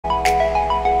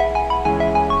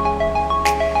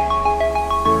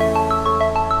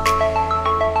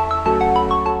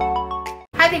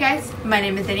My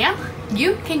name is Danielle.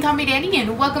 You can call me Dani,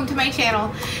 and welcome to my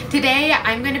channel. Today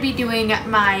I'm going to be doing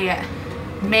my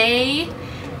May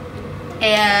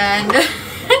and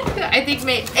I think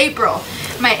my April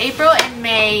and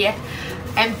May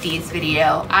empties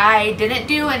video. I didn't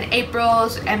do an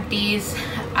April's empties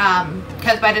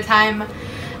because by the time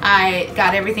I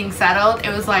got everything settled, it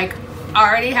was like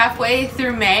already halfway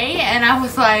through May, and I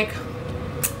was like,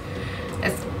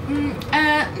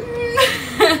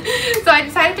 so I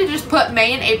decided to just put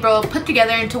May and April put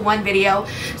together into one video.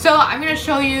 So I'm going to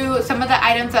show you some of the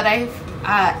items that I've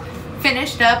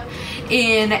finished up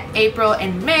in April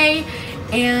and May,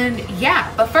 and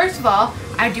yeah. But first of all,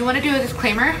 I do want to do a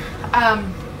disclaimer.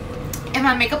 If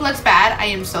my makeup looks bad, I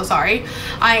am so sorry.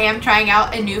 I am trying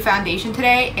out a new foundation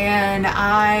today and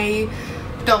I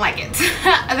don't like it.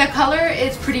 The color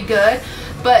is pretty good,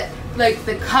 but like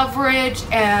the coverage,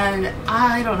 and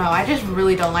I don't know, I just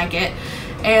really don't like it.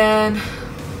 And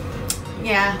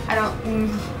yeah, I don't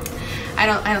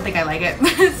think I like it.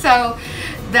 So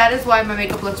that is why my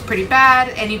makeup looks pretty bad,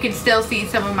 and you can still see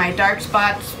some of my dark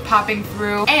spots popping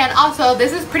through. And also,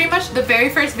 this is pretty much the very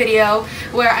first video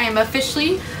where I am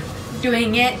officially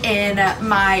doing it in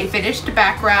my finished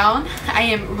background. I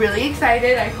am really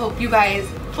excited. I hope you guys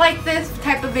like this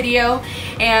type of video,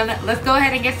 and let's go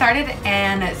ahead and get started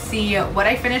and see what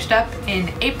I finished up in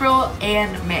April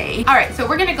and May. Alright, so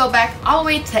we're gonna go back all the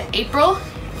way to April,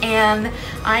 and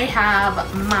I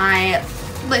have my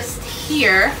list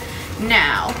here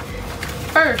now.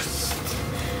 First,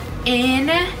 in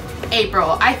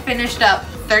April, I finished up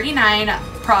 39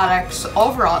 products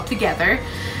overall together.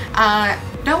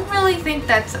 Don't really think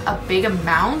that's a big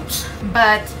amount,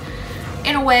 but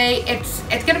in a way it's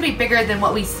gonna be bigger than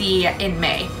what we see in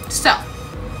May. So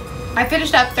I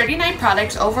finished up 39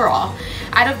 products overall.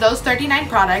 Out of those 39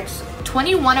 products,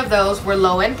 21 of those were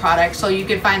low-end products, so you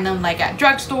can find them like at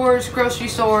drugstores, grocery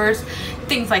stores,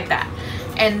 things like that.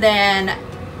 And then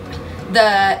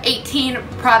the 18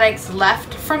 products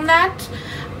left from that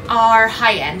are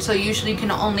high-end, so usually you can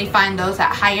only find those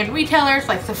at high-end retailers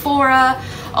like Sephora,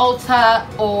 Ulta,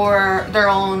 or their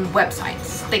own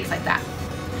websites, things like that.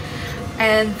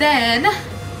 And then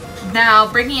now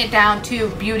bringing it down to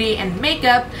beauty and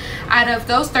makeup, out of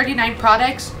those 39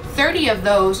 products, 30 of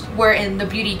those were in the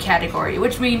beauty category,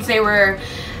 which means they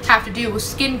have to do with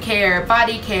skincare,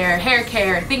 body care, hair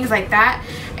care, things like that.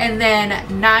 And then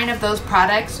 9 of those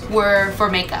products were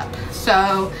for makeup.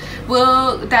 So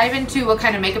we'll dive into what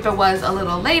kind of makeup it was a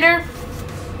little later.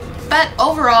 But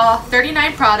overall,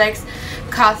 39 products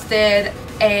costed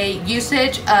a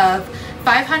usage of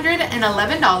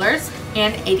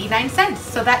 $511.89.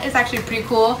 So that is actually pretty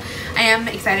cool. I am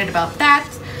excited about that.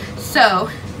 So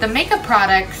the makeup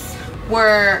products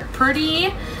were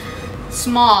pretty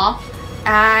small.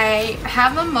 I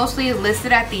have them mostly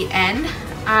listed at the end.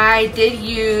 I did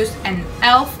use an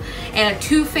e.l.f. and a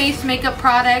Too Faced makeup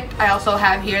product. I also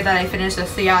have here that I finished a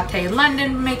Ciate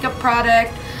London makeup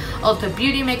product, Ulta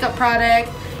Beauty makeup product,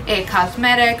 IT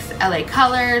Cosmetics, LA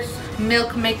Colors,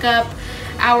 Milk Makeup,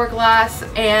 Hourglass,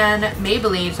 and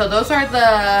Maybelline. So those are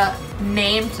the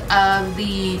names of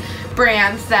the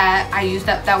brands that I used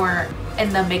up that were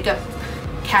in the makeup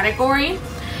category.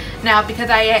 Now, because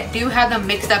I do have them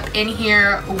mixed up in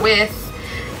here with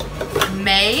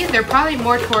May, they're probably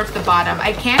more towards the bottom.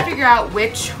 I can't figure out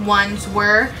which ones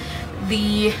were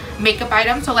the makeup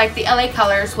items. So like the LA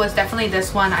Colors was definitely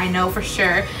this one, I know for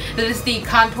sure. This is the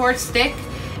contour stick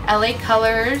LA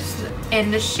Colors in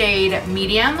the shade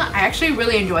medium. I actually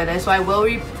really enjoy this, so I will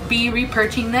be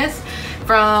repurchasing this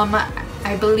from,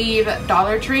 I believe,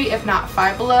 Dollar Tree, if not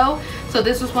Five Below. So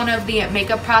this was one of the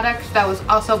makeup products that was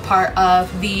also part of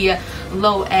the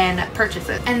low-end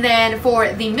purchases. And then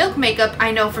for the Milk makeup,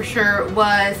 I know for sure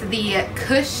was the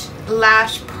Kush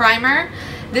Lash Primer.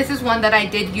 This is one that I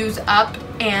did use up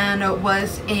and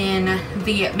was in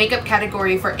the makeup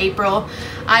category for April.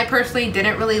 I personally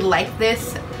didn't really like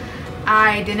this.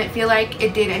 I didn't feel like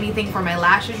it did anything for my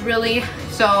lashes really,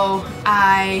 so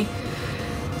I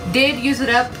did use it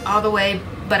up all the way,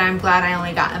 but I'm glad I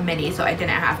only got a mini, so I didn't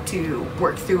have to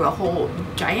work through a whole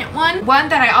giant one. One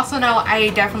that I also know I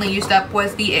definitely used up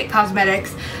was the IT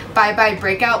Cosmetics Bye Bye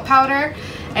Breakout Powder.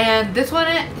 And this one,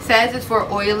 it says it's for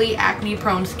oily, acne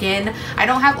prone skin. I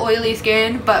don't have oily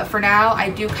skin, but for now I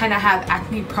do kind of have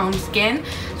acne prone skin,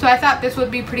 so I thought this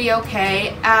would be pretty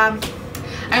okay.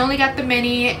 I only got the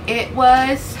mini. It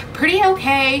was pretty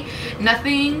okay.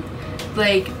 Nothing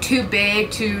like too big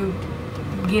to,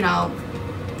 you know,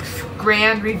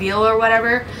 grand reveal or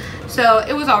whatever. So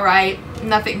it was alright.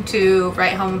 Nothing to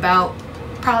write home about.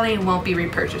 probably won't be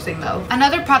repurchasing though.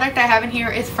 Another product I have in here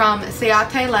is from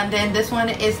Ciate London. This one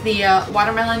is the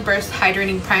Watermelon Burst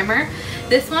Hydrating Primer.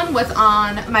 This one was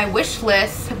on my wish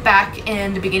list back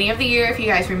in the beginning of the year, if you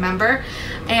guys remember,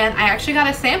 and I actually got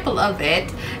a sample of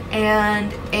it,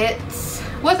 and it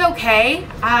was okay.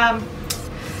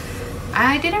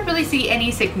 I didn't really see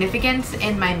any significance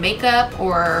in my makeup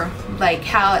or like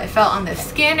how it felt on the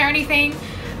skin or anything,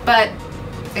 but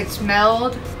it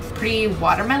smelled pretty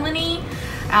watermelon-y,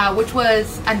 which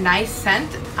was a nice scent.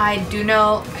 I do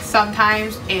know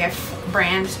sometimes if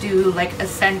brands do like a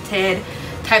scented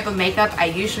type of makeup, I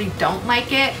usually don't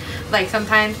like it. Like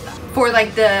sometimes for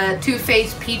like the Too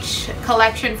Faced Peach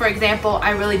collection, for example,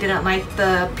 I really didn't like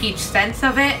the peach scents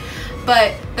of it,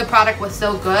 but the product was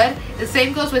so good. The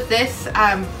same goes with this,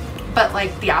 but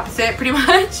like the opposite pretty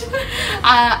much.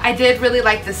 I did really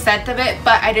like the scent of it,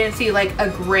 but I didn't see like a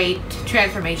great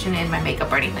transformation in my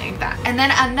makeup or anything like that. And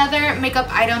then another makeup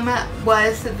item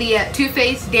was the Too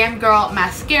Faced Damn Girl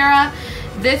Mascara.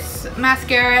 This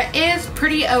mascara is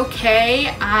pretty okay.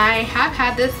 I have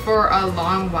had this for a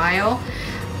long while.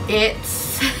 It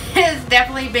has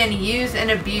definitely been used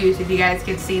and abused, if you guys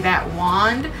can see that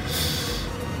wand.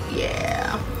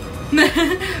 Yeah.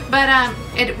 But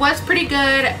it was pretty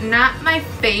good. Not my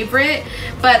favorite,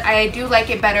 but I do like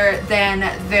it better than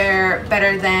their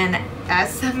Better Than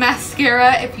S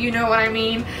mascara, if you know what I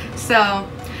mean. So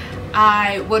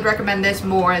I would recommend this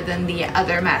more than the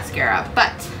other mascara,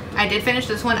 but I did finish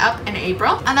this one up in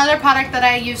April. Another product that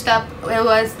I used up, it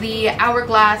was the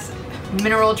Hourglass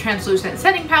Mineral Translucent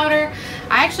Setting Powder.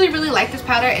 I actually really like this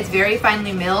powder. It's very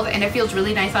finely milled and it feels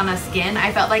really nice on the skin.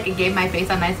 I felt like it gave my face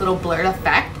a nice little blurred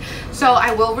effect. So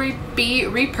I will be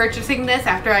repurchasing this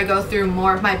after I go through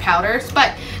more of my powders,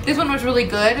 but this one was really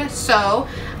good. So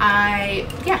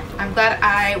I'm glad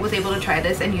I was able to try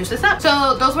this and use this up.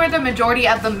 So those were the majority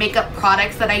of the makeup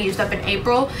products that I used up in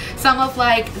April. Some of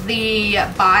like the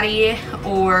body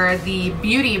or the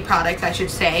beauty products, I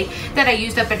should say, that I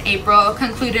used up in April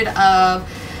concluded of,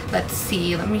 let's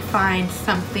see, let me find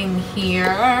something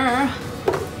here.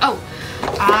 Oh,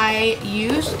 I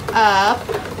used up,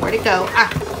 where'd it go?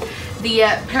 The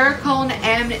Perricone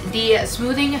MD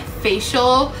Smoothing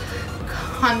Facial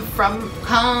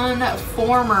Conformer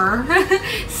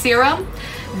Serum.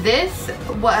 This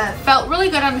felt really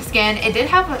good on the skin. It did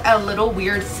have a little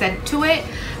weird scent to it,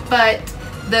 but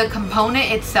the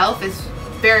component itself is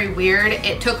very weird.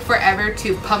 It took forever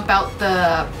to pump out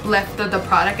the left of the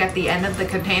product at the end of the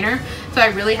container, so I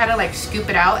really had to like scoop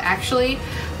it out actually.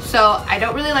 So I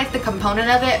don't really like the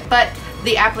component of it, but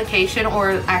the application,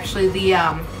 or actually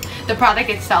the product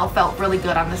itself, felt really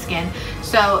good on the skin.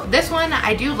 So this one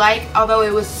I do like, although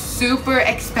it was super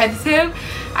expensive.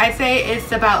 I'd say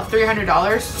it's about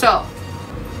 $300, so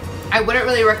I wouldn't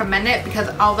really recommend it because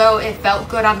although it felt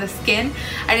good on the skin,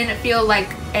 I didn't feel like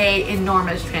a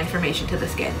enormous transformation to the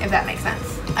skin, if that makes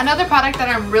sense. Another product that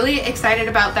I'm really excited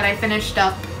about that I finished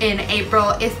up in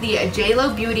April is the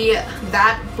JLo Beauty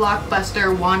That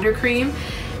Blockbuster Wander Cream.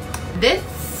 This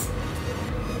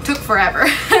took forever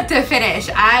to finish.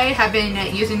 I have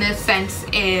been using this since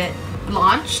it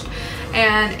launched,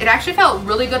 and it actually felt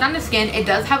really good on the skin. It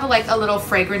does have like a little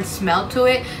fragrance smell to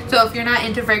it, so if you're not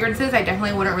into fragrances, I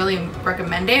definitely wouldn't really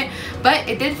recommend it, but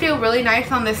it did feel really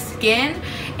nice on the skin.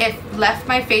 It left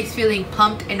my face feeling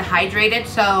plumped and hydrated,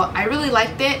 so I really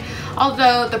liked it.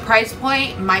 Although the price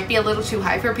point might be a little too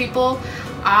high for people,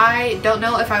 I don't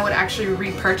know if I would actually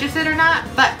repurchase it or not,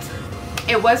 but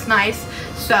it was nice.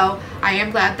 So I am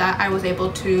glad that I was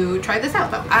able to try this out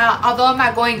though. Although I'm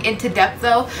not going into depth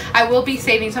though, I will be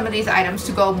saving some of these items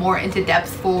to go more into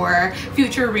depth for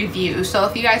future reviews. So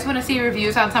if you guys want to see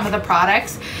reviews on some of the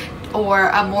products or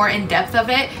a more in-depth of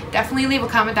it, definitely leave a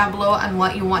comment down below on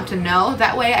what you want to know.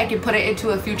 That way I can put it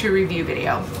into a future review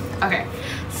video. Okay,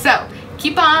 so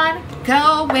keep on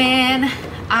going.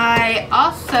 I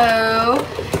also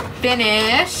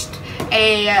finished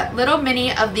a little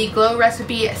mini of the Glow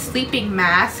Recipe Sleeping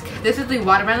Mask. This is the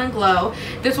Watermelon Glow.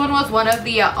 This one was one of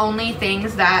the only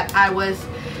things that I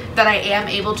am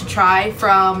able to try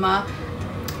from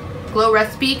Glow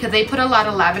Recipe, because they put a lot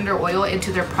of lavender oil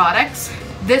into their products.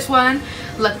 This one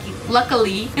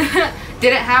luckily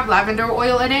didn't have lavender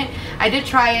oil in it. I did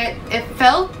try it. It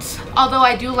felt, although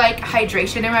I do like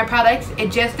hydration in my products, it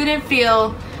just didn't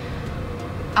feel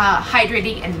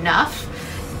hydrating enough.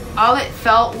 All it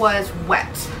felt was wet,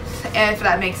 if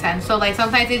that makes sense. So like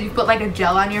sometimes if you put like a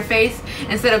gel on your face,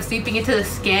 instead of seeping into the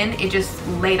skin, it just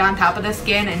laid on top of the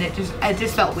skin, and it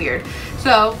just felt weird.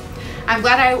 So I'm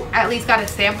glad I at least got a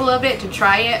sample of it to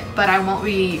try it, but I won't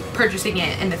be purchasing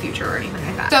it in the future or anything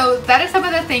like that. So that is some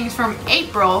of the things from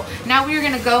April. Now we are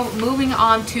gonna go moving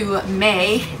on to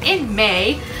May. In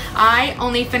May, I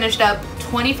only finished up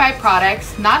 25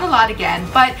 products, not a lot again,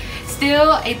 but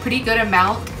still a pretty good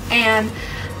amount, and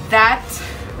that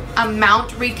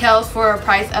amount retails for a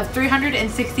price of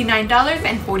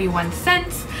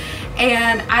 $369.41.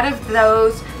 And out of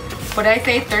those, what did I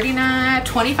say,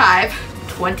 25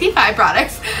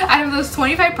 products. Out of those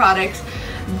 25 products,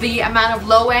 the amount of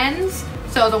low ends,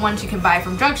 so the ones you can buy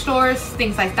from drugstores,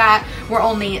 things like that, were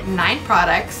only 9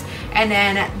 products. And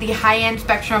then the high-end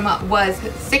spectrum was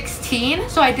 16.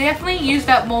 So I definitely used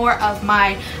up more of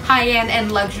my high-end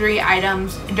and luxury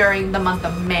items during the month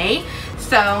of May.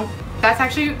 So that's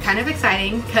actually kind of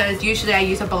exciting because usually I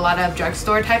use up a lot of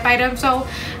drugstore type items. So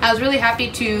I was really happy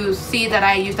to see that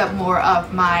I used up more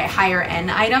of my higher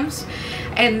end items.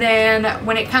 And then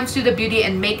when it comes to the beauty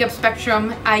and makeup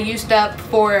spectrum, I used up,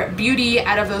 for beauty,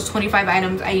 out of those 25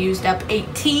 items, I used up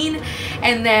 18.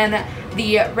 And then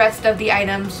the rest of the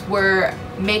items were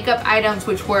makeup items,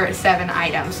 which were 7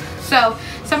 items. So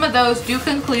some of those do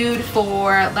conclude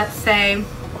for, let's say,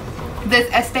 this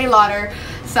Estee Lauder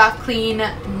Soft Clean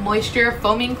Moisture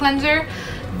Foaming Cleanser.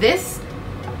 This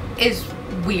is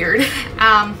weird.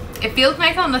 It feels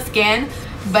nice on the skin,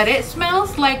 but it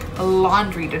smells like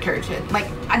laundry detergent. Like,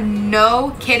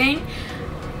 no kidding,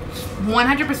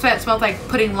 100% smells like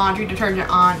putting laundry detergent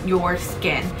on your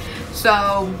skin.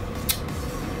 So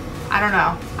I don't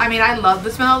know. I mean, I love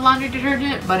the smell of laundry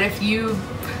detergent, but if you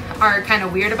are kind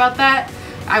of weird about that,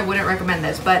 I wouldn't recommend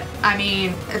this. But I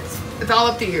mean, it's all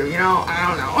up to you, you know. I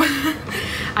don't know.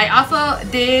 I also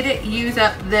did use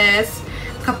up this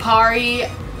Kapari,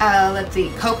 let's see,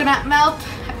 coconut melt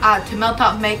to melt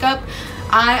off makeup.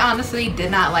 I honestly did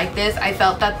not like this. I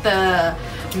felt that the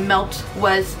melt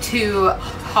was too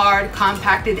hard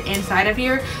compacted inside of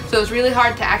here, so it was really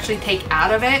hard to actually take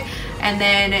out of it, and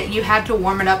then you had to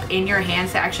warm it up in your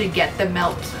hands to actually get the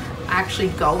melt actually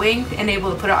going and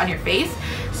able to put it on your face.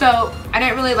 So I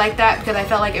didn't really like that because I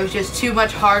felt like it was just too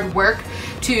much hard work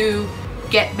to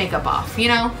get makeup off, you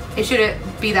know. It shouldn't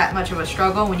be that much of a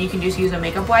struggle when you can just use a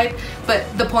makeup wipe, but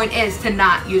the point is to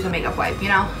not use a makeup wipe, you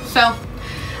know. So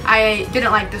I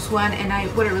didn't like this one, and I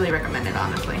wouldn't really recommend it,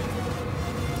 honestly.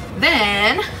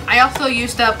 Then I also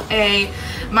used up a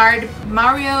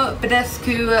Mario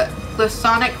Badescu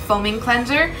Glyconic Foaming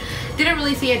Cleanser. Didn't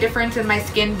really see a difference in my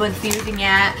skin once using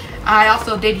it. I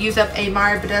also did use up a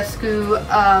Mario Badescu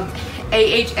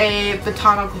AHA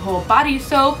Botanical Body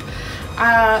Soap.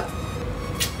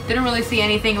 Didn't really see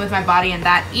anything with my body in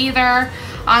that either.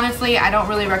 Honestly, I don't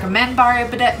really recommend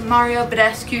Mario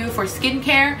Badescu for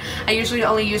skincare. I usually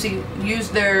only use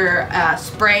their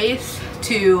sprays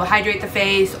to hydrate the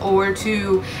face, or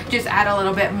to just add a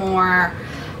little bit more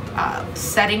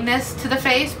settingness to the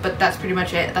face, but that's pretty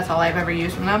much it. That's all I've ever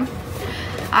used from them.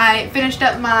 I finished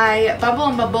up my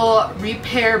Bumble & Bubble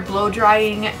Repair Blow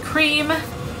Drying Cream,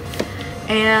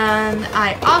 and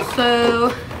I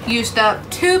also used up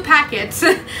 2 packets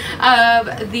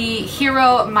of the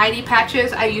Hero Mighty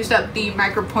Patches. I used up the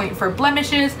Micro Point for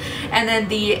blemishes and then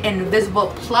the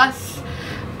Invisible Plus.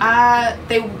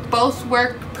 They both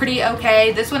work pretty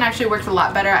okay. This one actually works a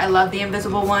lot better. I love the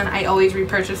invisible one. I always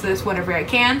repurchase this whenever I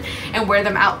can and wear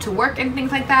them out to work and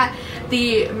things like that.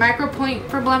 The Micro Point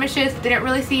for blemishes, didn't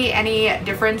really see any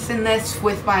difference in this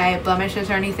with my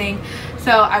blemishes or anything,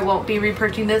 so I won't be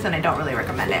repurchasing this, and I don't really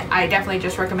recommend it. I definitely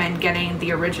just recommend getting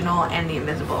the original and the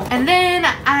invisible. And then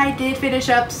I did finish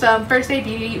up some First Aid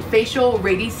Beauty Facial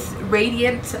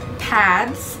Radiant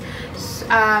Pads.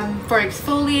 For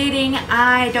exfoliating,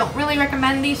 I don't really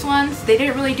recommend these ones. They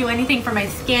didn't really do anything for my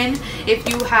skin. If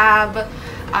you have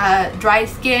dry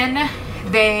skin,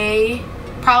 they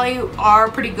probably are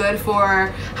pretty good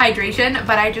for hydration,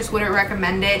 but I just wouldn't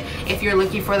recommend it if you're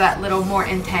looking for that little more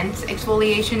intense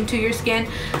exfoliation to your skin.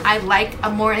 I like a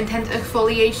more intense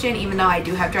exfoliation, even though I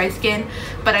do have dry skin,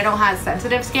 but I don't have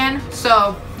sensitive skin,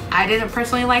 so I didn't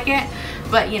personally like it.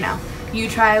 But you know, you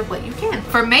try what you can.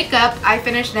 For makeup, I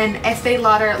finished an Estee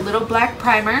Lauder Little Black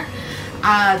Primer.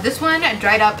 This one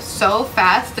dried up so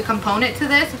fast. The component to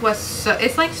this was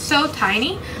it's like so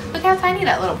tiny. Look how tiny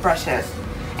that little brush is.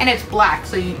 And it's black,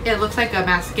 so it looks like a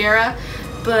mascara.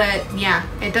 But yeah,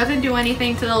 it doesn't do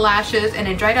anything to the lashes, and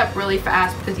it dried up really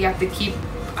fast because you have to keep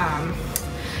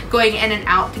going in and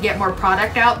out to get more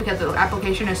product out because the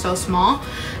application is so small.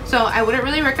 So I wouldn't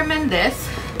really recommend this.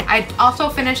 I also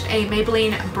finished a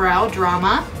Maybelline Brow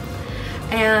Drama,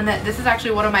 and this is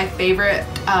actually one of my favorite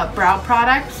brow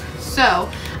products. So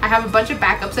I have a bunch of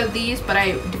backups of these, but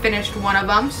I finished one of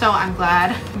them, so I'm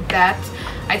glad that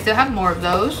I still have more of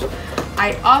those.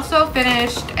 I also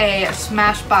finished a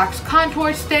Smashbox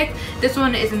contour stick. This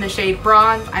one is in the shade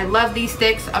Bronze. I love these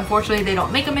sticks. Unfortunately, they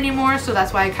don't make them anymore, so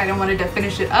that's why I kind of wanted to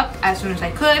finish it up as soon as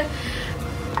I could.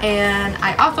 And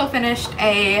I also finished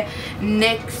a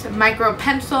NYX micro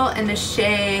pencil in the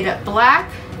shade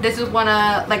Black. This is one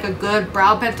of like a good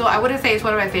brow pencil. I wouldn't say it's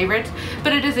one of my favorites,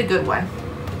 but it is a good one.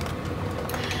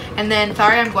 And then,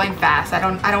 sorry, I'm going fast. I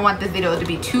don't want this video to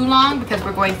be too long because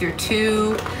we're going through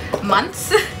 2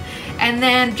 months. And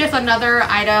then just another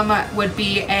item would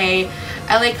be a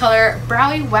LA Color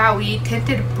Browy Wowie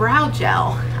Tinted Brow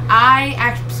Gel. I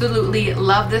absolutely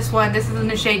love this one. This is in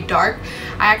the shade Dark.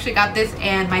 I actually got this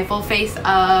in my full face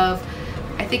of,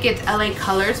 I think it's LA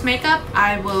Colors makeup.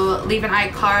 I will leave an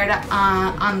iCard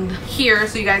on here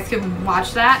so you guys can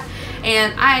watch that.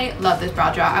 And I love this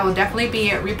brow gel. I will definitely be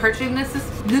repurchasing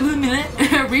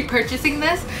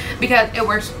this because it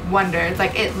works wonders.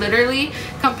 Like, it literally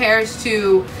compares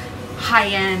to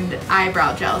high-end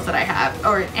eyebrow gels that I have,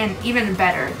 and even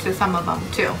better to some of them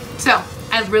too. So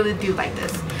I really do like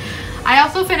this. I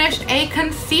also finished a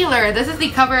concealer. This is the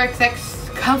Cover FX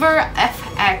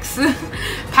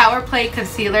Power Play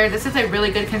Concealer. This is a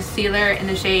really good concealer in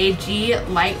the shade G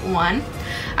Light 1.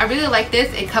 I really like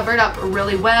this. It covered up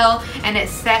really well and it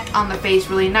set on the face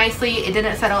really nicely. It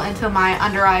didn't settle into my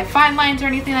under eye fine lines or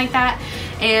anything like that,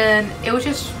 and it was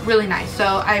just really nice.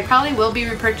 So I probably will be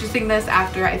repurchasing this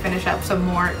after I finish up some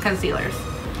more concealers.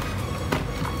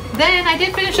 Then I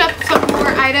did finish up some more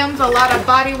items, a lot of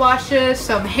body washes,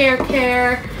 some hair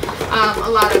care, a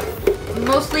lot of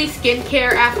mostly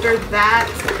skincare after that.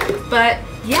 But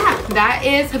yeah, that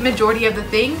is the majority of the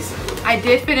things. I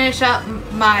did finish up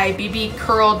my BB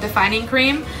Curl Defining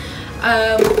Cream.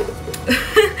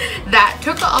 That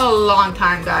took a long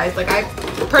time, guys. Like, I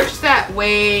purchased that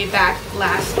way back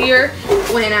last year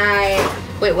when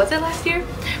wait, was it last year?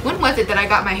 When was it that I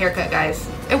got my haircut, guys?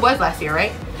 It was last year,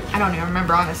 right? I don't even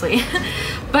remember, honestly.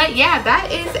 But yeah,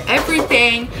 that is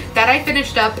everything that I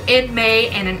finished up in May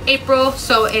and in April.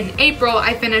 So in April,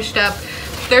 I finished up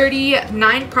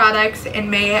 39 products. In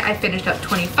May, I finished up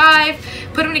 25.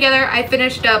 Put them together, I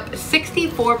finished up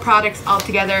 64 products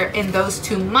altogether in those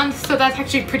 2 months. So that's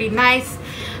actually pretty nice.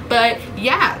 But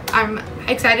yeah, I'm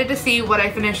excited to see what I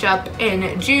finish up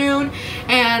in June.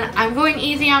 And I'm going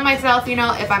easy on myself, you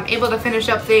know, if I'm able to finish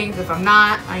up things. If I'm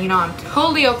not, you know, I'm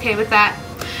totally okay with that.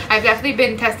 I've definitely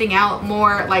been testing out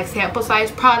more like sample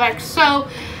size products. So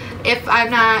if I'm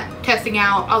not testing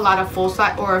out a lot of full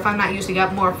size, or if I'm not using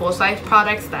up more full size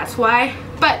products, that's why.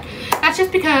 But that's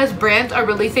just because brands are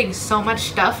releasing so much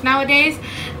stuff nowadays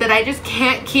that I just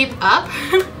can't keep up.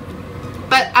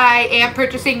 But I am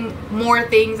purchasing more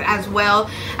things as well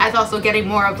as also getting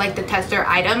more of like the tester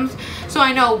items, so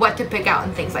I know what to pick out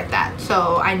and things like that,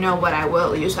 so I know what I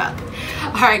will use up.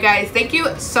 Alright guys, thank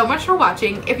you so much for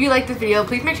watching. If you like this video,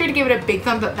 please make sure to give it a big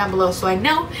thumbs up down below so I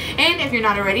know. And if you're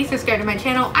not already, subscribe to my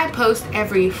channel. I post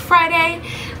every Friday.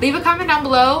 Leave a comment down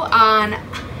below on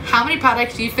how many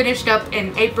products you finished up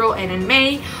in April and in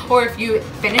May, or if you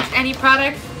finished any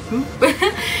products.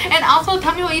 And also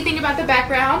tell me what you think about the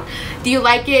background. Do you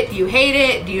like it? Do you hate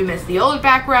it? Do you miss the old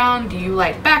background? Do you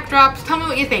like backdrops? Tell me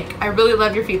what you think. I really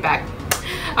love your feedback.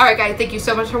 Alright guys, thank you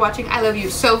so much for watching. I love you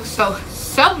so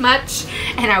much,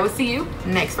 and I will see you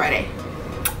next Friday.